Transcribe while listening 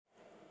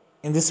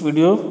In this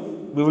video,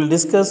 we will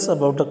discuss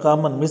about a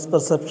common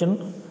misperception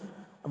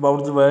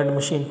about the word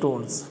machine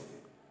tools.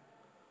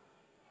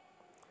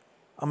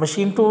 A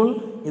machine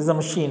tool is a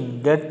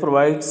machine that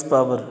provides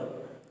power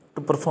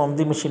to perform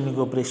the machining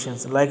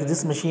operations. Like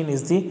this machine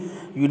is the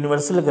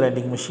universal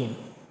grinding machine.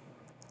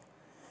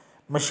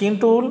 Machine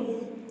tool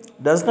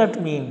does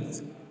not mean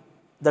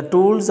the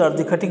tools are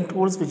the cutting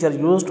tools which are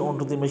used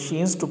onto the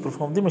machines to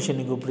perform the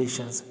machining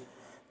operations.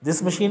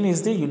 This machine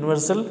is the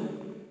universal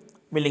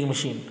milling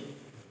machine.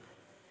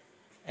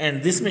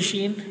 And this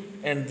machine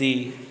and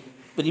the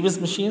previous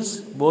machines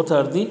both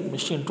are the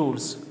machine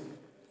tools.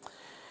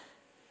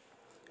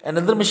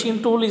 Another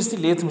machine tool is the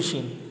lathe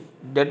machine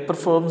that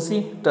performs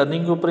the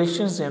turning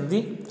operations and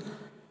the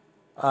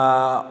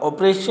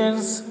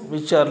operations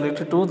which are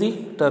related to the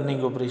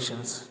turning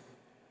operations.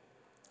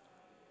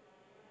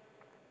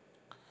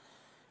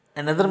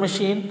 Another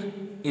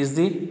machine is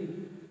the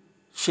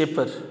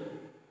shaper,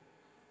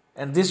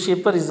 and this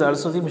shaper is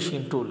also the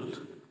machine tool.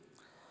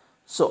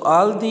 So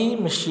all the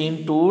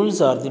machine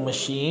tools are the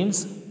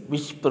machines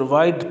which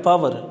provide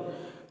power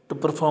to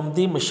perform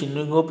the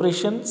machining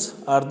operations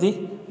or the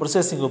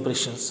processing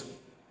operations.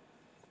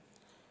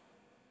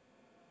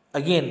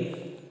 Again,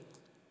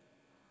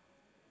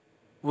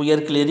 we are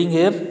clearing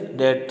here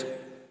that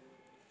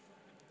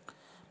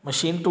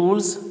machine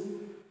tools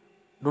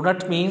do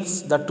not mean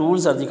the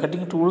tools are the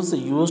cutting tools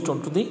used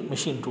onto the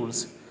machine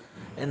tools.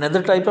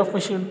 Another type of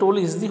machine tool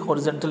is the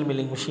horizontal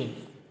milling machine,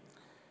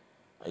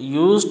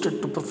 used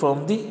to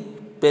perform the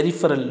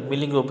peripheral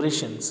milling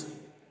operations.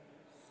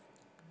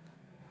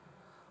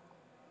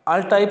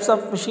 All types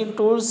of machine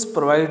tools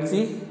provide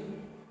the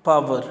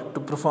power to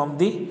perform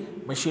the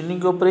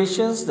machining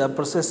operations, the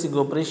processing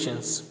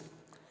operations,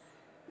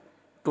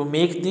 to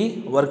make the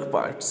work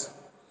parts.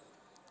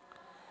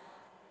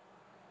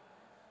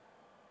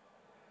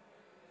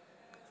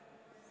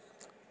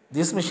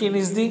 This machine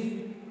is the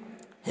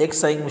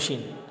hexawing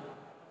machine,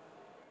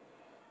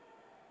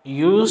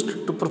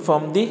 used to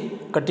perform the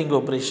cutting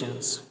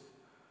operations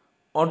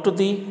onto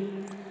the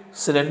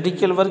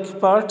cylindrical work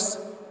parts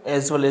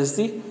as well as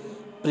the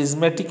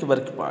prismatic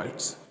work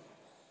parts.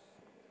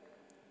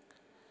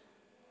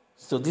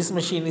 So this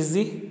machine is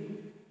the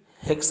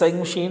hexawing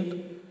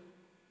machine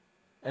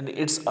and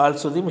it's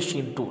also the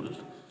machine tool.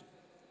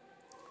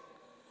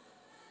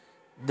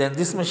 Then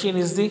this machine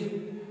is the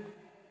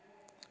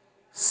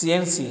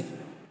CNC,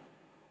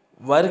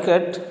 wire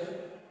cut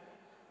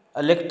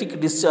electric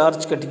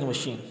discharge cutting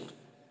machine.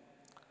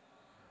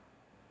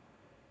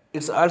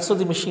 It's also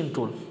the machine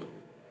tool,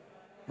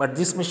 but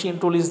this machine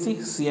tool is the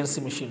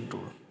CNC machine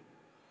tool.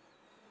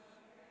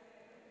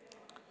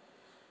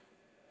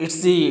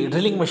 It's the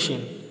drilling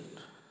machine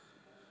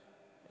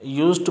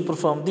used to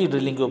perform the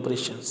drilling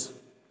operations,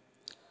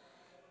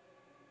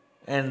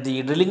 and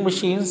the drilling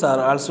machines are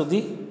also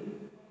the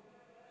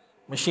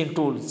machine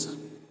tools.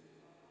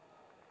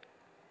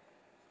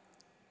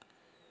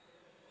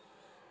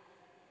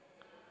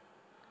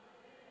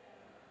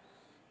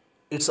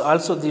 It's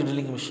also the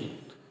drilling machine.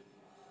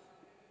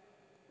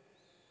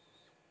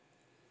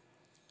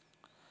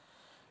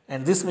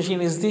 And this machine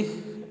is the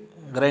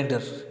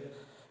grinder,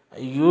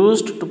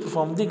 used to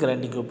perform the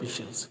grinding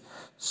operations.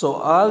 So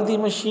all the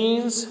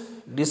machines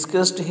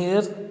discussed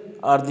here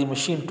are the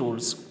machine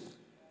tools.